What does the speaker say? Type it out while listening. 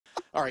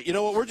All right, you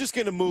know what? We're just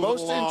going to move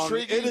Most along.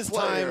 intriguing It is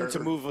player. time to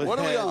move ahead. What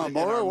are we on,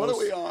 Maura? What are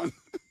we on?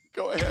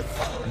 Go ahead.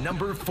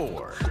 Number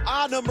 4.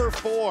 Number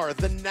 4,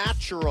 the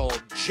natural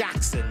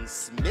Jaxon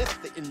Smith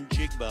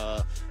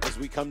Njigba. As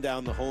we come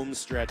down the home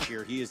stretch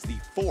here, he is the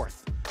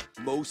 4th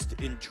most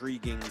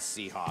intriguing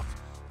Seahawk.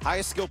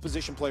 Highest skill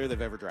position player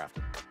they've ever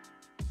drafted.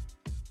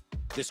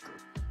 This group.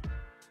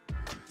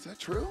 Is that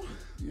true?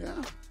 Yeah.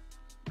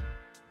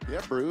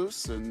 Yeah,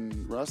 Bruce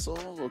and Russell,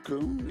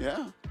 Okung,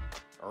 yeah.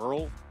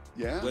 Earl.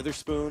 Yeah.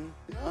 Witherspoon.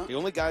 Yeah. The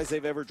only guys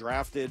they've ever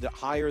drafted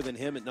higher than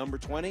him at number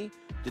 20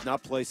 did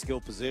not play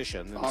skill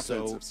position. And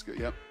Offensive skill.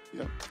 Yep.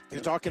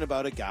 You're talking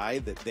about a guy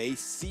that they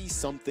see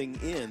something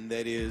in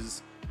that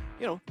is,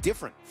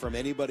 different from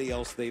anybody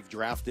else they've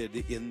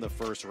drafted in the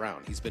first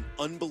round. He's been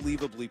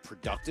unbelievably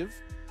productive,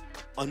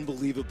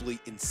 unbelievably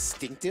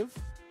instinctive,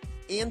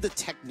 and a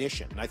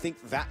technician. And I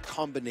think that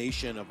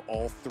combination of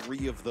all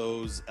three of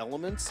those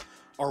elements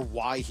are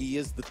why he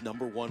is the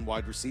number 1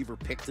 wide receiver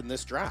picked in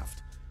this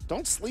draft.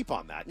 Don't sleep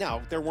on that.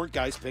 Now, there weren't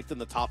guys picked in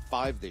the top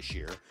 5 this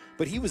year,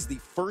 but he was the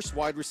first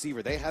wide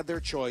receiver. They had their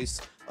choice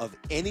of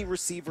any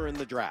receiver in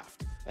the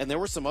draft. And there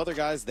were some other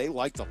guys they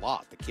liked a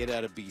lot. The kid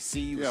out of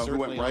BC was who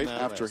went right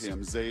after list.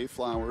 him. Zay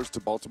Flowers to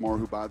Baltimore,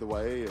 who, by the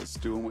way, is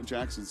doing what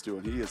Jackson's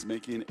doing. He is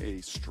making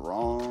a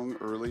strong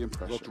early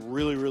impression. Looked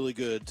really, really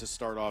good to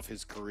start off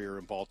his career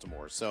in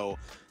Baltimore. So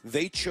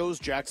they chose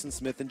Jaxon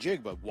Smith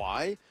Njigba.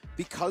 Why?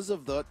 Because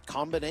of the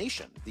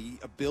combination, the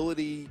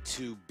ability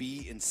to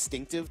be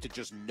instinctive, to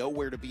just know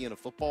where to be in a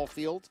football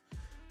field,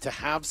 to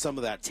have some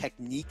of that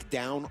technique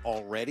down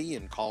already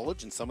in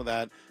college, and some of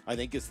that, I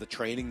think, is the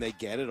training they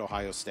get at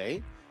Ohio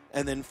State.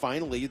 And then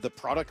finally, the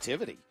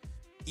productivity.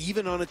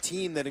 Even on a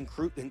team that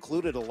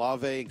included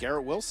Olave and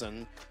Garrett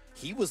Wilson,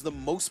 he was the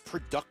most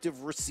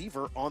productive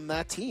receiver on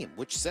that team,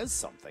 which says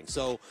something.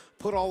 So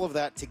put all of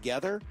that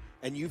together,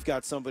 and you've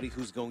got somebody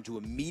who's going to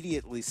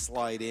immediately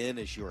slide in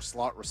as your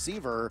slot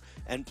receiver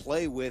and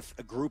play with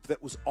a group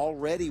that was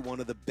already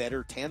one of the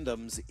better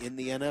tandems in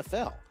the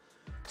NFL.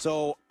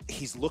 So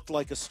he's looked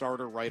like a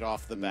starter right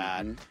off the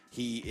bat.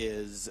 He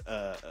is,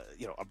 a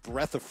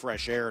breath of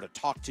fresh air to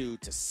talk to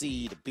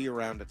see, to be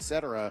around,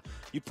 etc.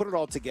 You put it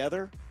all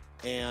together,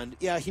 and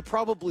yeah, he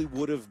probably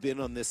would have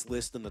been on this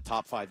list in the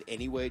top 5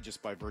 anyway,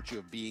 just by virtue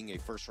of being a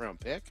first-round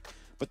pick.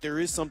 But there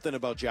is something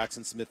about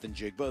Jaxon Smith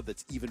Njigba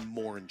that's even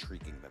more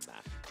intriguing than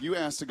that. You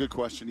asked a good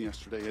question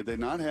yesterday. Had they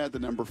not had the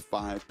number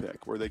 5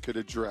 pick where they could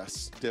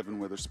address Devin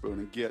Witherspoon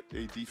and get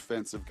a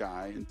defensive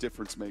guy and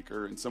difference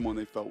maker and someone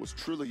they felt was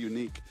truly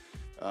unique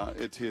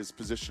at his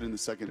position in the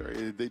secondary,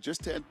 if they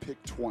just had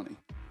pick 20,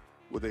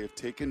 would they have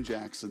taken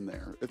Jackson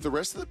there? If the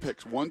rest of the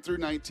picks, 1 through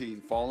 19,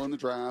 fall in the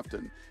draft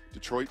and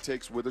Detroit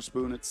takes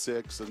Witherspoon at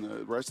 6 and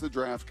the rest of the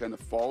draft kind of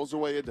falls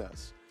away, it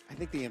does. I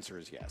think the answer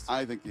is yes.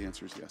 I think the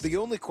answer is yes. The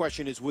only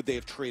question is, would they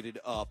have traded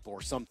up or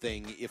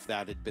something if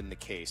that had been the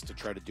case to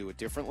try to do it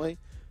differently?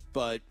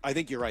 But I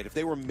think you're right. If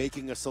they were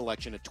making a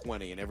selection at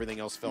 20 and everything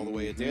else fell the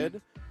way it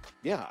did,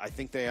 yeah, I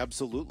think they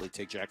absolutely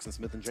take Jaxon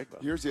Smith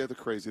Njigba. Here's the other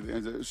crazy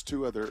thing. There's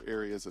 2 other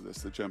areas of this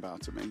that jump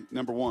out to me.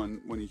 Number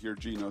 1, when you hear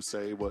Gino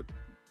say what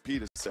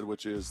Pete has said,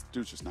 which is,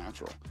 dude's just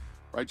natural,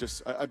 right?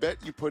 I bet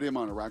you put him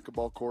on a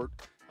racquetball court.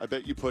 I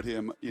bet you put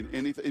him in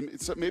anything,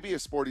 maybe a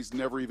sport he's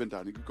never even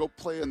done. He could go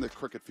play in the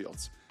cricket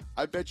fields.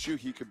 I bet you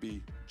he could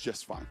be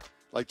just fine.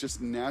 Like just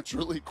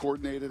naturally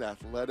coordinated,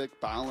 athletic,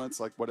 balance,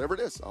 like whatever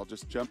it is. I'll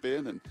just jump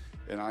in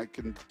and I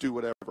can do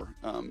whatever.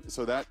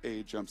 So that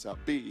A jumps out.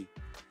 B,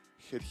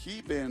 had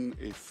he been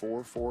a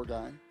 4-4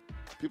 guy?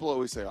 People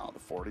always say, the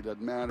 40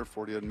 doesn't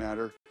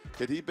matter.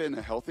 Had he been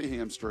a healthy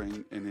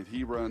hamstring and had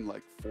he run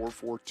like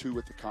 4.42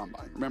 at the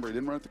combine? Remember, he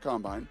didn't run at the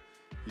combine.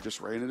 He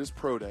just ran at his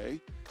pro day,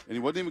 and he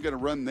wasn't even going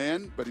to run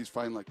then, but he's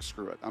fine, like,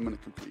 screw it, I'm going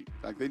to compete.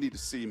 Like, they need to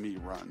see me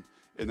run.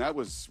 And that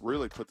was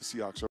really put the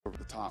Seahawks over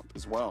the top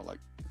as well. Like,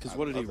 because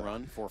what did he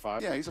run,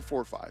 4.5? Yeah, he's a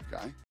 4.5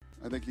 guy.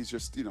 I think he's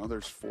just,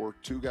 there's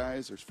 4.2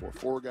 guys, there's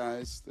 4.4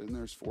 guys, then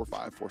there's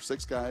 4.5,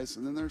 4.6 guys,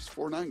 and then there's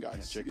 4.9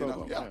 guys.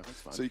 Yeah,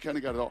 that's fine. So you kind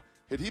of got it all.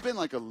 Had he been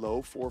like a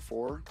low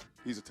 4.4,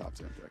 he's a top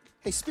 10 pick.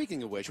 Hey,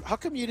 speaking of which, how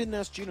come you didn't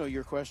ask Gino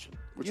your question?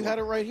 Which you one? had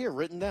it right here,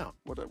 written down.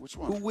 Which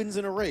one? Who wins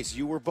in a race?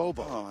 You or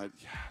Bobo? Oh, darn it.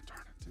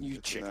 You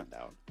chickened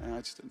out. I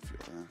just didn't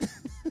feel that.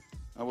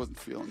 I wasn't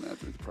feeling that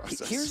through the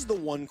process. Here's the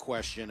one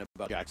question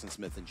about Jaxon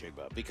Smith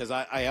Njigba, because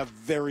I have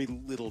very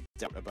little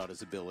doubt about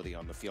his ability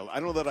on the field. I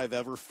don't know that I've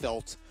ever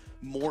felt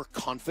more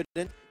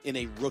confident in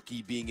a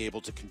rookie being able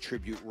to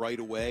contribute right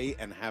away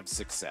and have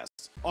success.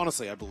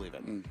 Honestly, I believe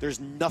it. There's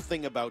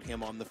nothing about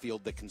him on the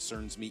field that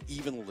concerns me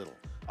even a little,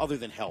 other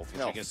than health,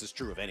 which I guess is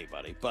true of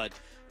anybody. But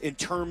in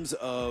terms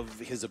of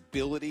his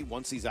ability,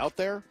 once he's out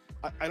there,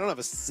 I don't have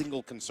a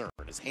single concern.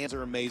 His hands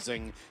are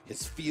amazing.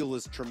 His feel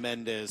is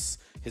tremendous.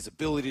 His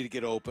ability to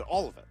get open,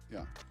 all of it.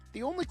 Yeah.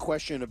 The only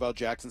question about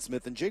Jaxon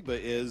Smith Njigba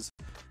is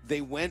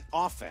they went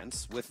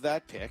offense with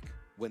that pick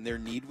when their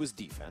need was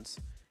defense,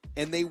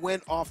 and they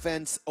went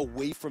offense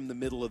away from the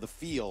middle of the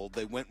field.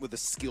 They went with a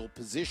skill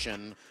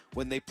position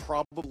when they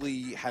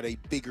probably had a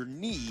bigger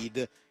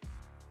need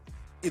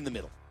in the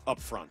middle. up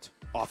front,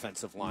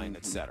 offensive line,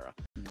 etc.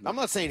 I'm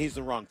not saying he's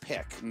the wrong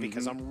pick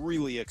because I'm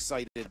really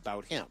excited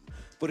about him.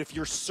 But if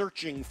you're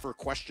searching for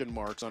question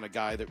marks on a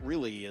guy that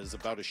really is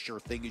about as sure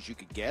thing as you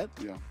could get,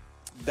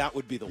 that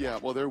would be the one. Yeah,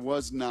 well, there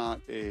was not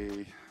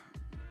a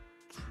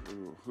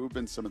who've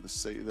been some of the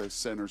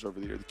centers over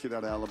the year. The kid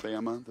out of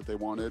Alabama that they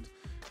wanted,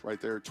 right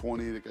there,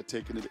 20, that got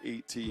taken at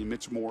 18.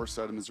 Mitch Morse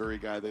out of Missouri,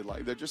 guy they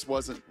liked. There just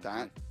wasn't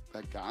that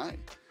guy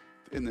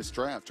in this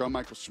draft. John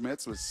Michael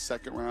Schmitz was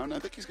second round. I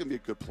think he's going to be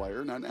a good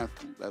player, not an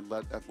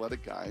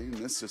athletic guy in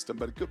this system,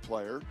 but a good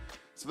player.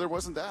 So there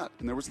wasn't that.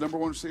 And there was number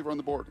one receiver on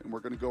the board, and we're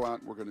going to go out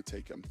and we're going to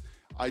take him.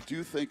 I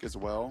do think as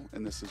well,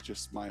 and this is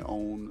just my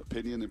own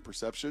opinion and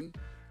perception,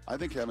 I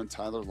think having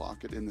Tyler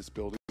Lockett in this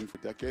building for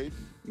a decade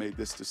made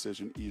this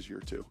decision easier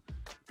too,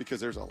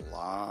 because there's a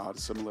lot of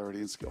similarity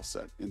in skill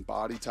set, in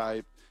body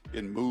type,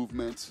 in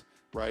movement,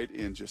 right,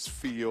 in just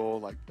feel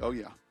like, oh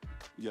yeah,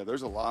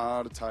 there's a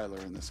lot of Tyler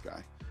in this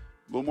guy.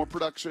 A little more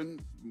production,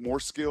 more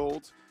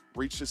skilled,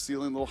 reached his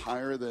ceiling a little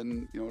higher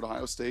than, an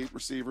Ohio State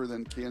receiver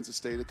than Kansas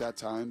State at that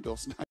time, Bill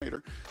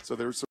Snyder. So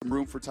there's some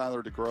room for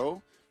Tyler to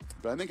grow.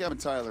 But I think having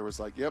Tyler was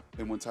like, yep,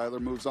 and when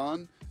Tyler moves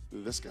on,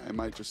 this guy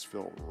might just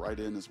fill right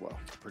in as well.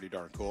 Pretty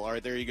darn cool. All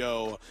right, there you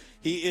go.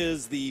 He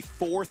is the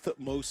fourth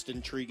most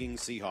intriguing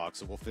Seahawk.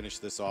 So we'll finish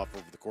this off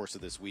over the course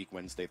of this week,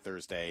 Wednesday,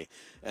 Thursday,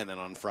 and then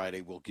on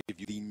Friday we'll give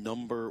you the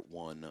number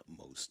one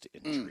most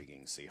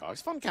intriguing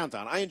Seahawks. Fun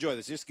countdown. I enjoy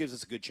this. It just gives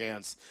us a good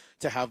chance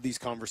to have these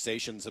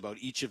conversations about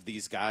each of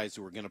these guys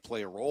who are going to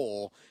play a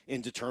role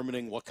in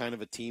determining what kind of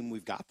a team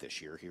we've got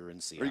this year here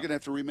in Seattle. Are you going to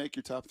have to remake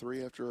your top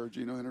three after our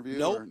Gino interview?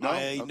 Nope.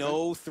 I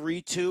know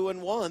 3, 2,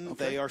 and 1. Okay.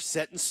 They are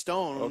set in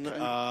stone. Okay.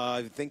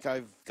 I think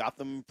I've got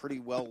them pretty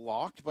well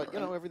locked, but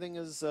everything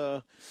is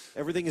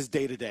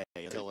day to day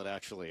until it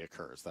actually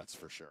occurs. That's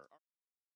for sure.